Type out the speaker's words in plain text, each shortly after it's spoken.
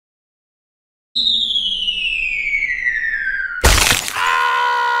Hey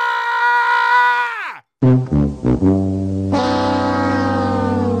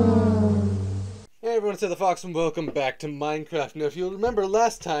everyone, it's the Fox and welcome back to Minecraft. Now if you'll remember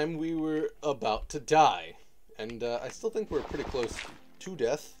last time we were about to die. And I still think we're pretty close to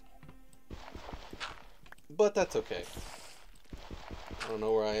death. But that's okay. I don't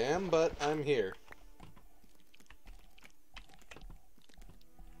know where I am, but I'm here.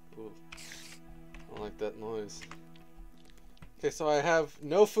 Ooh, I don't like that noise. Okay, so I have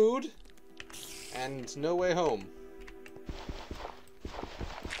no food and no way home.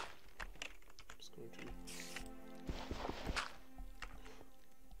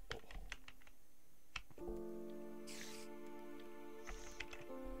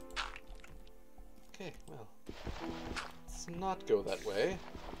 Okay, well, let's not go that way.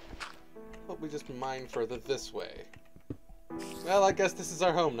 But we just mine further this way. Well, I guess this is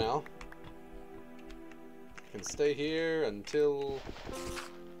our home now. We can stay here until...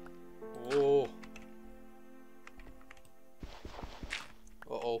 Oh.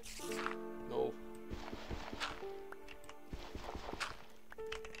 Uh-oh. No.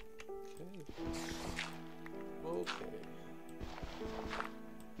 Okay. Okay.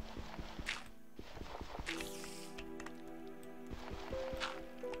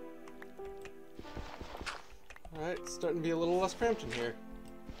 Alright, it's starting to be a little less cramped in here.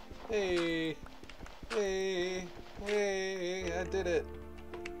 Hey! Hey! Hey! I did it!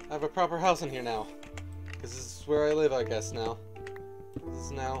 I have a proper house in here now. This is where I live, I guess, now. This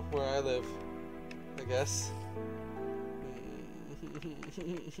is now where I live. I guess.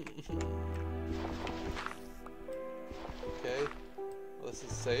 Okay. Well, this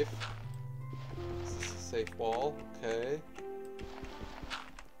is safe. This is a safe wall. Okay.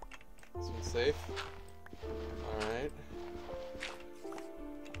 This one's safe. Alright.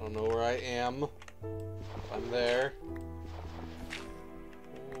 I don't know where I am. I'm there.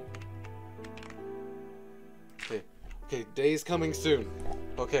 Okay. Okay, day's coming soon.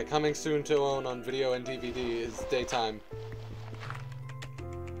 Okay, coming soon to own on video and DVD is daytime.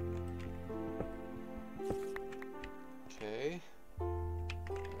 Okay.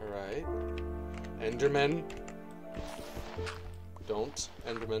 Alright. Enderman. Don't.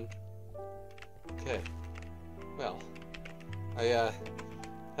 Enderman. Okay. Well, I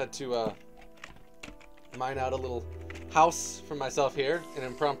had to mine out a little house for myself here, an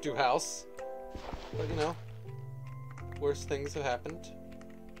impromptu house. But you know, worse things have happened.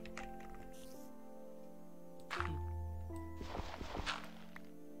 Okay.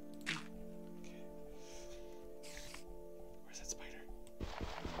 Where's that spider?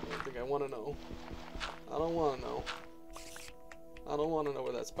 I don't think I want to know. I don't want to know. I don't want to know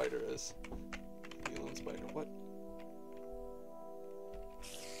where that spider is. Alien spider, what?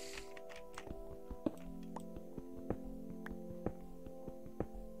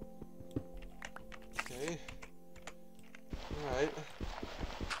 Okay. Alright.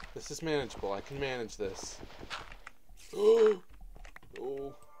 This is manageable. I can manage this. Oh!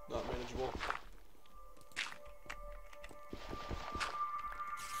 Oh, not manageable.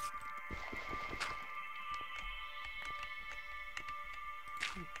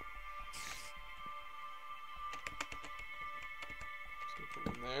 Put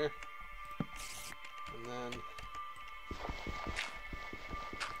it in there. And then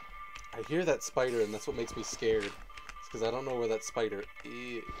I hear that spider and that's what makes me scared. It's because I don't know where that spider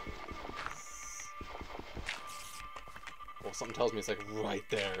is. Well, something tells me it's like right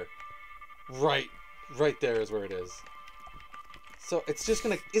there. Right there is where it is. So it's just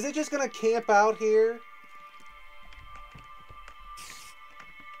gonna, is it just gonna camp out here?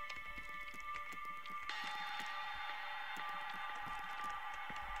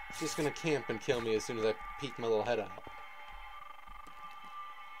 It's just gonna camp and kill me as soon as I peek my little head out.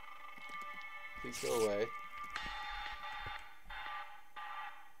 Please go away.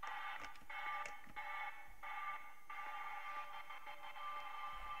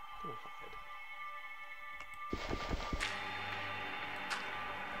 Go hide.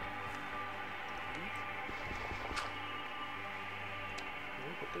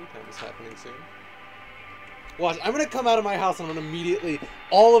 But daytime is happening soon. Watch, I'm gonna come out of my house and I'm gonna immediately...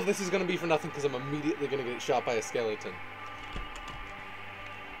 All of this is gonna be for nothing because I'm immediately gonna get shot by a skeleton.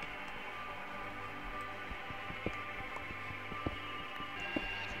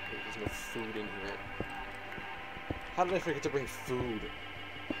 There's no food in here. How did I forget to bring food?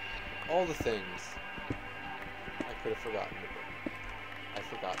 All the things. I could have forgotten to bring. I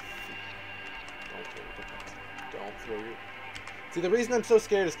forgot food. Don't throw your pickaxe. Don't throw your... See, the reason I'm so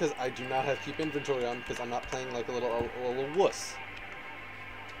scared is because I do not have keep inventory on because I'm not playing like a little wuss.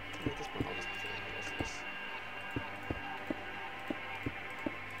 At this point, I'll just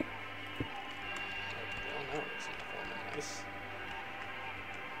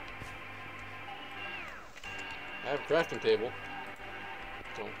crafting table.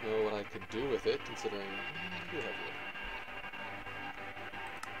 Don't know what I could do with it, considering I do have wood.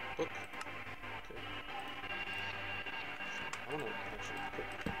 Book. Okay. I want to actually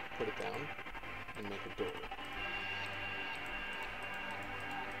put it down and make a door.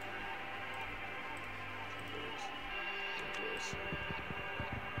 Doors.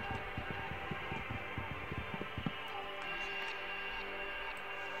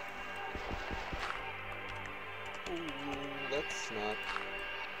 Ooh, that's not...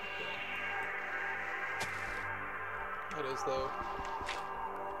 Okay. That is, though.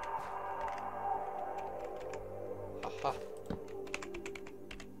 Haha.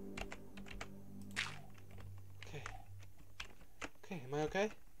 Okay. Okay, am I okay?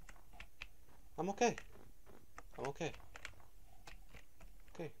 I'm okay. I'm okay.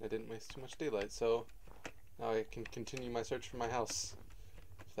 Okay, I didn't waste too much daylight, so now I can continue my search for my house.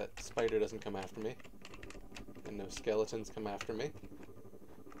 If that spider doesn't come after me, and no skeletons come after me.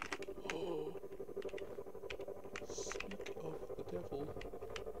 Oh, speak of the devil,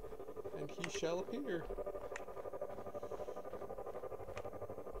 and he shall appear.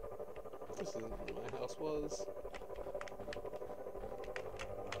 This isn't where my house was.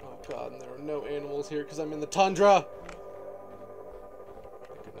 Oh god, and there are no animals here because I'm in the tundra!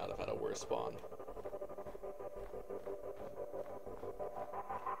 I could not have had a worse spawn.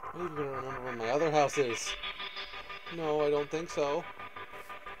 Am I even gonna remember where my other house is? No, I don't think so.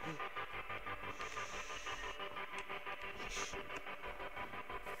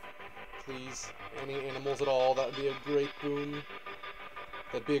 Please, any animals at all, that would be a great boon.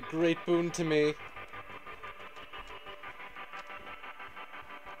 That'd be a great boon to me.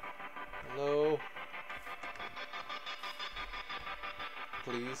 Hello?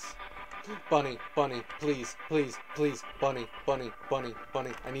 Please? Bunny, bunny, please, please, please, bunny, bunny, bunny,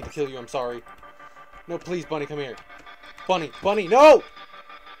 bunny. I need to kill you, I'm sorry. No, please, bunny, come here. Bunny, bunny, no!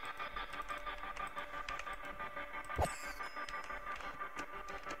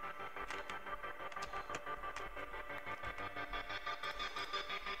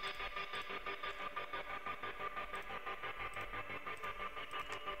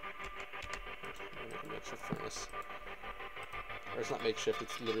 Makeshift furnace. Or it's not makeshift,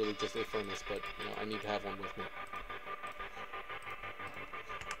 it's literally just a furnace, but, you know, I need to have one with me.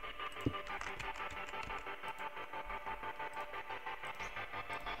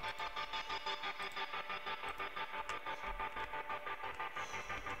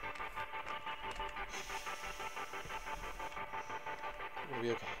 I'm gonna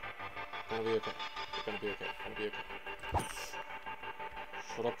be okay. I'm gonna be okay. I'm gonna be okay. I'm gonna be okay.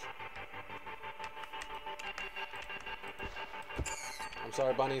 Shut up. I'm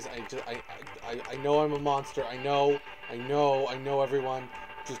sorry, bunnies. I know I'm a monster. I know everyone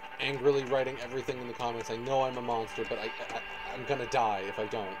just angrily writing everything in the comments. I know I'm a monster, but I'm gonna die if I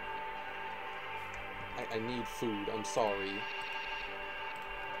don't. I need food. I'm sorry.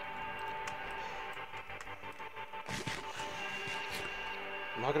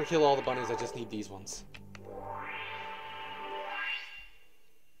 I'm not gonna kill all the bunnies. I just need these ones.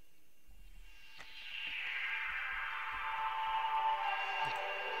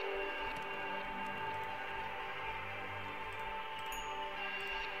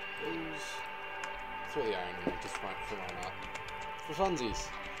 Throw the iron in just for why not. For funsies.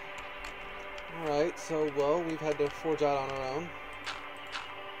 Alright, so, well, we've had to forge out on our own.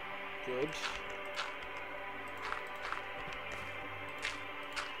 Good.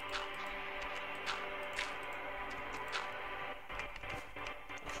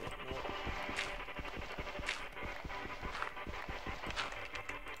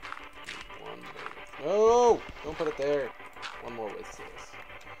 No! Don't put it there. One more width to this.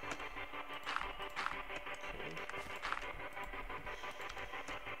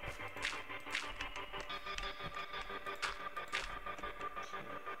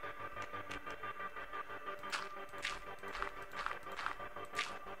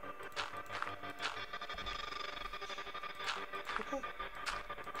 Okay.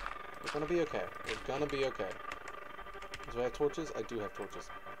 We're gonna be okay. We're gonna be okay. Do I have torches? I do have torches.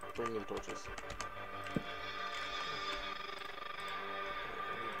 Bring me the torches.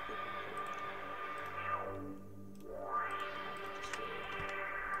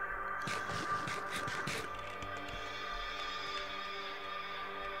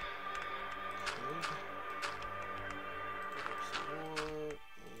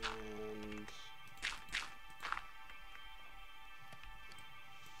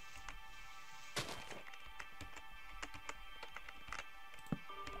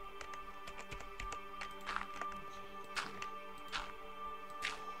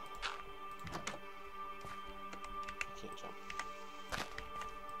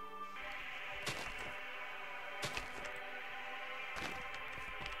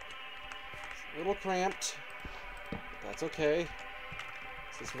 little cramped. But that's okay.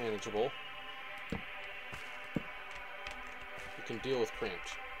 This is manageable. We can deal with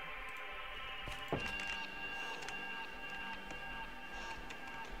cramped.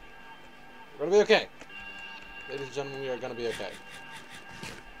 We're gonna be okay. Ladies and gentlemen, we are gonna be okay.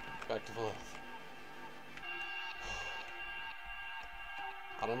 Back to full health.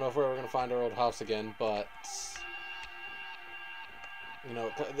 I don't know if we're ever gonna find our old house again, but you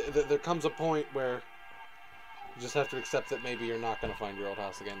know, there comes a point where you just have to accept that maybe you're not gonna find your old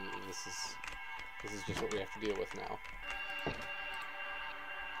house again. This is just what we have to deal with now. Take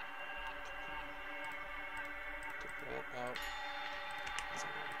that out.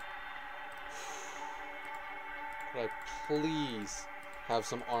 Could I please have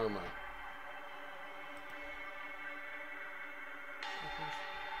some armor?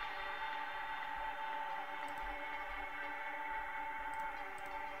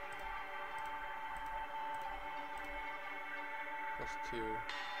 +2.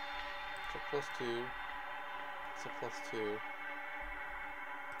 It's a +2. It's a +2.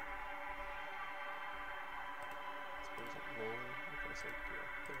 So is that 9? Okay, so yeah,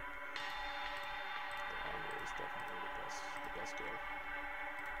 the armor is definitely the best go.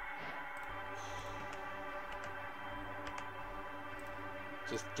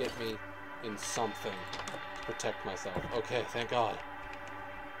 Just get me in something to protect myself. Okay, thank God.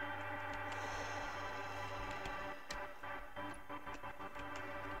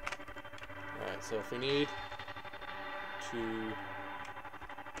 Alright, so if we need to...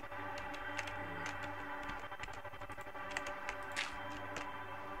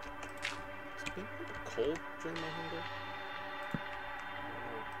 Is being cold during my hunger?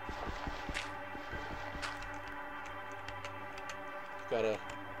 Got a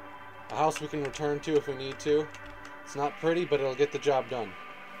house we can return to if we need to. It's not pretty, but it'll get the job done.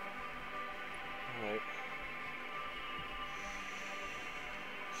 Alright.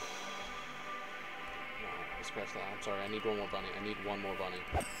 No, scratch that. I'm sorry, I need one more bunny. I need one more bunny.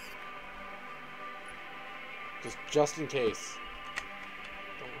 Just in case.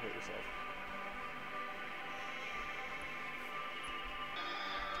 Don't hurt yourself.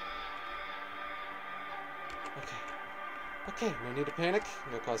 Okay. Okay, no need to panic,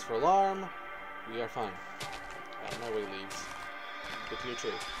 no cause for alarm. We are fine. Out of my way, leaves. Get to your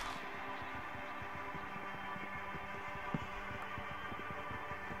tree.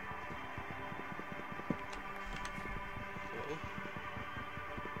 Okay.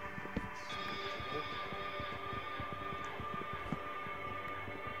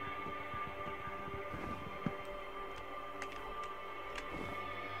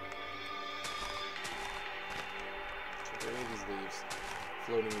 Where are these leaves?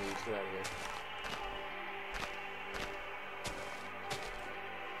 Floating leaves, get out of here.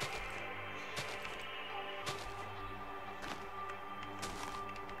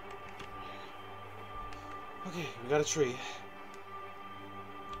 Okay, we got a tree.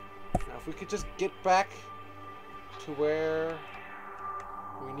 Now if we could just get back to where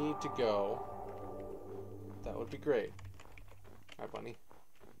we need to go, that would be great. Hi, bunny.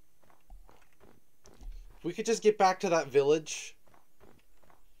 If we could just get back to that village,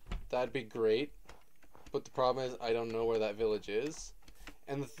 that'd be great. But the problem is, I don't know where that village is.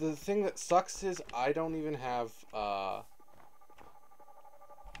 And the thing that sucks is, I don't even have, I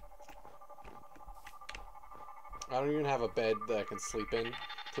don't even have a bed that I can sleep in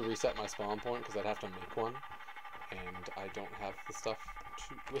to reset my spawn point, because I'd have to make one. And I don't have the stuff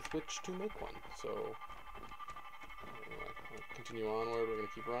with which to make one. So, anyway, we'll continue onward. We're going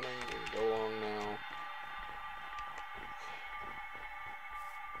to keep running. We're going to go along now.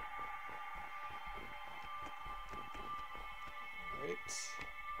 Alright.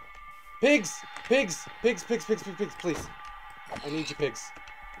 Pigs! Pigs! Pigs, pigs, pigs, pigs, pigs, please. I need you, pigs.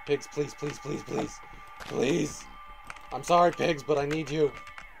 Pigs, please, please, please, please. Please! I'm sorry, pigs, but I need you.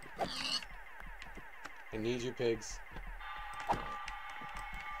 I need you, pigs.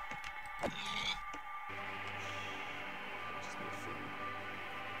 I just need food.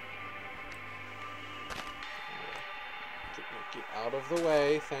 Get out of the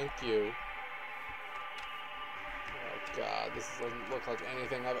way, thank you. Oh god, this doesn't look like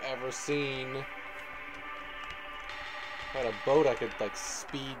anything I've ever seen. If I had a boat, I could, like,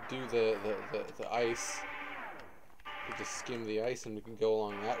 speed do the ice. I could just skim the ice and we can go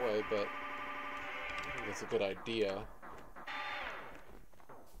along that way, but I think that's a good idea.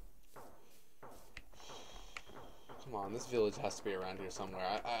 Come on, this village has to be around here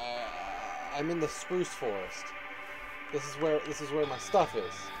somewhere. I'm in the spruce forest. This is where my stuff is.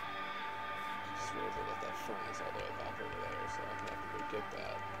 I just realized I left that furnace all the way back over there, so I'm gonna have to go get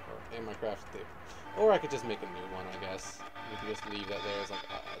that. Or in my crafting table. Or I could just make a new one, I guess. We could just leave that there as like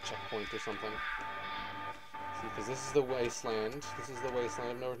a checkpoint or something. See, because this is the wasteland. This is the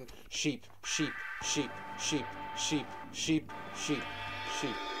wasteland of Norton. Sheep, sheep, sheep, sheep, sheep, sheep, sheep,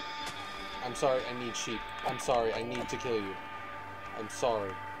 sheep. I'm sorry, I need sheep. I'm sorry, I need to kill you. I'm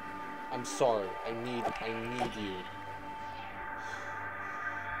sorry. I'm sorry. I need you.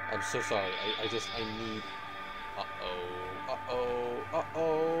 I'm so sorry. I need... Uh-oh. Uh-oh.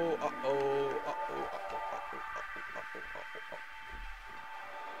 Uh-oh. Uh-oh. Uh-oh. Uh-oh.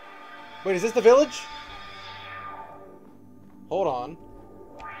 Wait, is this the village? Hold on.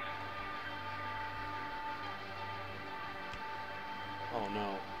 Oh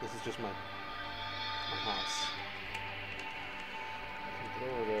no. This is just my house. I can get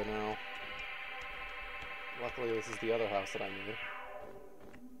over there now. Luckily, this is the other house that I need.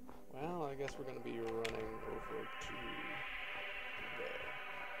 Well, I guess we're going to be running over to there.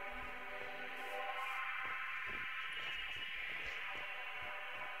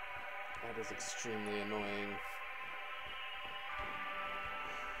 That is extremely annoying.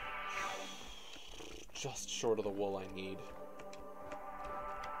 Just short of the wool I need.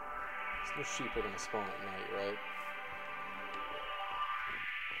 No sheep are going to spawn at night, right?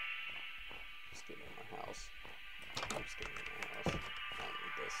 Just getting in my house. I'm just getting in my house. I don't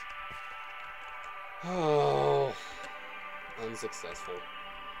need this. Oh, unsuccessful.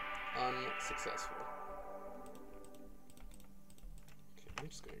 Unsuccessful. Okay, I'm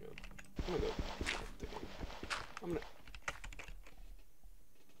just gonna go. I'm gonna go digging. I'm gonna.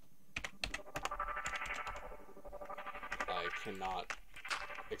 I cannot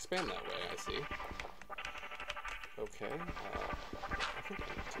expand that way, I see. Okay, I think I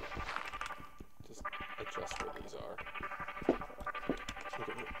need to just adjust where these are.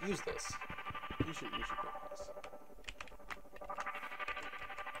 Okay, no, use this. Use your compass.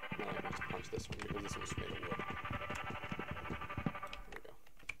 Now I can just punch this one because this one's made of wood. There we go.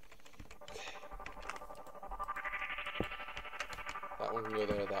 Okay. That one can go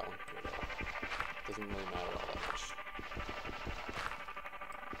there, that one can go there. Doesn't really matter all that much.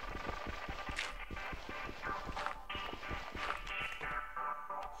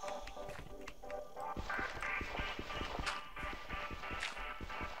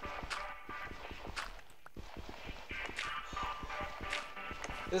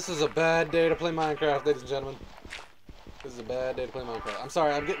 This is a bad day to play Minecraft, ladies and gentlemen. This is a bad day to play Minecraft. I'm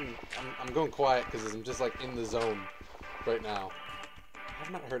sorry, I'm going quiet because I'm just like in the zone right now. I have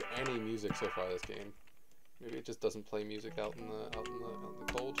not heard any music so far this game. Maybe it just doesn't play music out in the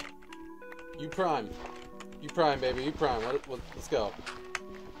cold. You prime, baby, you prime. Let's go.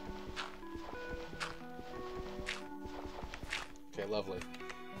 Okay, lovely.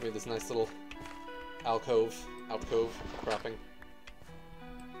 We have this nice little alcove cropping.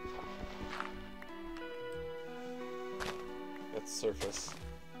 That's surface.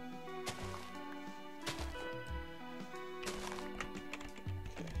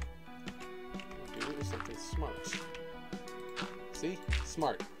 Okay. Do something smart. See?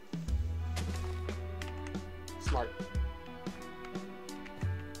 Smart. Smart.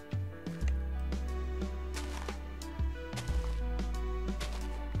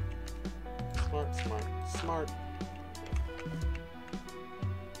 Smart, smart, smart.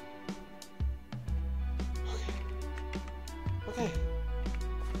 Okay.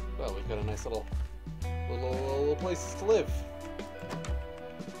 Well, we've got a nice little place to live.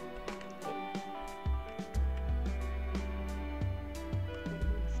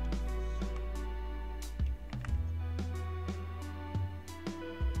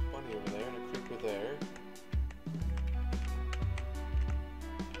 Bunny over there and a creeper there.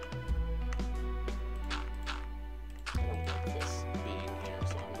 I don't like this being here,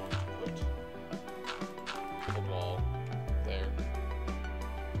 so I'm going to put a wall there.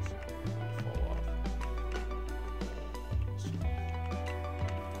 Fall off.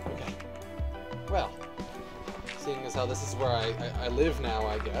 Okay. Well, seeing as how this is where I live now,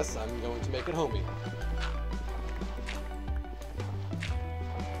 I guess, I'm going to make it homey.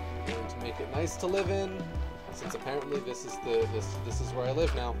 I'm going to make it nice to live in, since apparently this is where I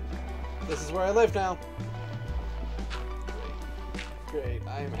live now. This is where I live now. Great.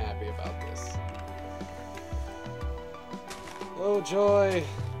 I am happy about this. Oh, joy.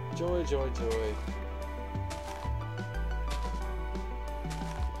 Joy, joy, joy.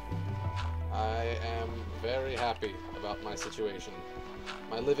 I am very happy about my situation.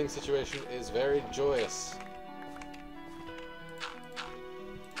 My living situation is very joyous.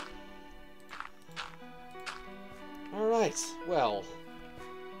 Alright, well.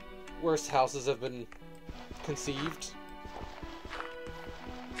 Worse houses have been conceived.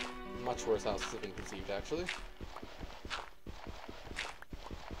 Much worse house has been conceived, actually.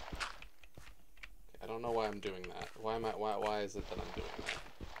 I don't know why I'm doing that. Why is it that I'm doing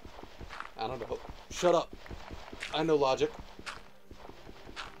that? I don't know. Shut up! I know logic.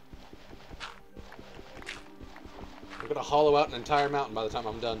 I'm gonna hollow out an entire mountain by the time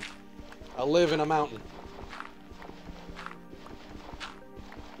I'm done. I live in a mountain.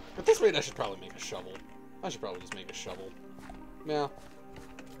 At this rate, I should probably make a shovel. I should probably just make a shovel. Yeah.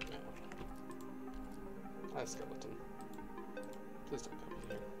 Hi, skeleton. Please don't come in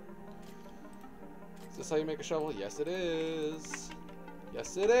here. Is this how you make a shovel? Yes, it is.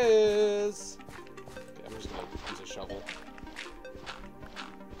 Yes, it is. Okay, I'm just gonna use a shovel.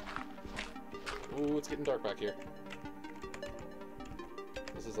 Ooh, it's getting dark back here.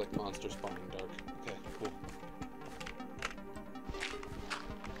 This is like monster spawning dark. Okay, cool.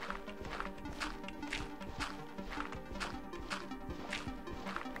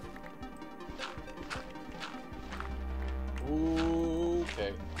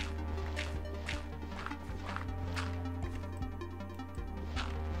 Okay.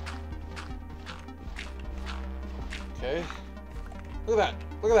 Okay. Look at that.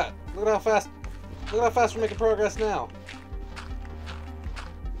 Look at that. Look at how fast. Look at how fast we're making progress now.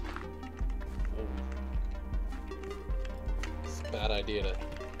 It's a bad idea to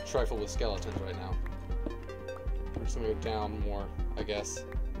trifle with skeletons right now. We're just gonna go down more, I guess.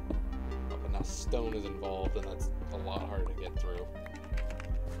 Oh, but now stone is involved, and that's a lot harder to get through.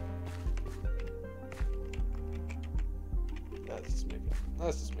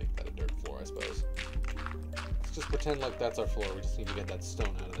 Let's just make that a dirt floor, I suppose. Let's just pretend like that's our floor. We just need to get that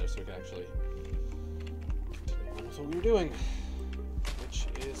stone out of there so we can actually continue on with what we were doing. Which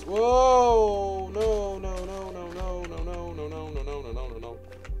is... Whoa! No, no, no, no, no, no, no, no, no, no, no, no, no, no, no.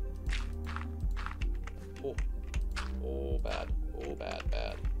 Oh. Oh, bad. Oh, bad,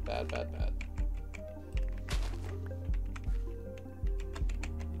 bad. Bad, bad, bad.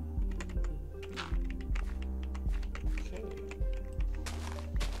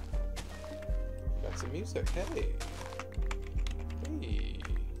 Some music. Hey. Hey.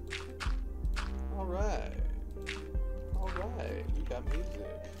 Alright. Alright. You got music.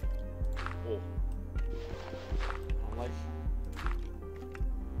 Oh. I'm like...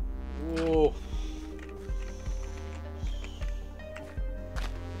 Whoa.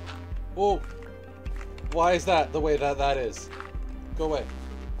 Whoa. Why is that the way that that is? Go away.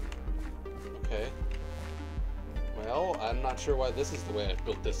 Okay. Well, I'm not sure why this is the way I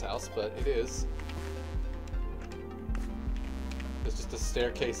built this house, but it is. There's just a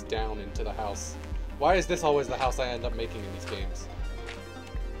staircase down into the house. Why is this always the house I end up making in these games?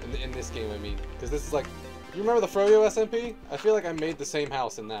 In this game, I mean. Because this is like... You remember the Froyo SMP? I feel like I made the same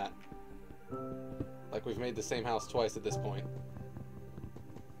house in that. Like we've made the same house twice at this point.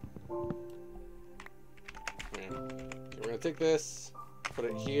 Okay, we're gonna take this, put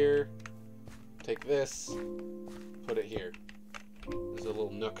it here, take this, put it here. There's a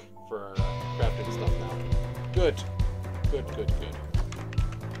little nook for our crafting stuff now. Good. Good, good, good.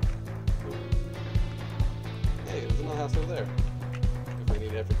 Hey, there's another house over there. If I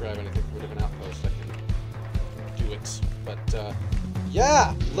need to ever grab anything from a different outpost, I can do it. But,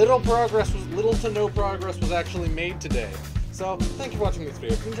 yeah! Little to no progress was actually made today. So, thank you for watching this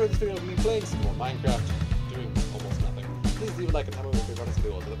video. If you enjoyed this video of me playing some more Minecraft, doing almost nothing, please leave a like and tell me what you think about this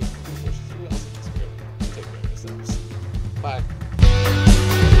video. I'll do this video. Take care of yourselves. Bye.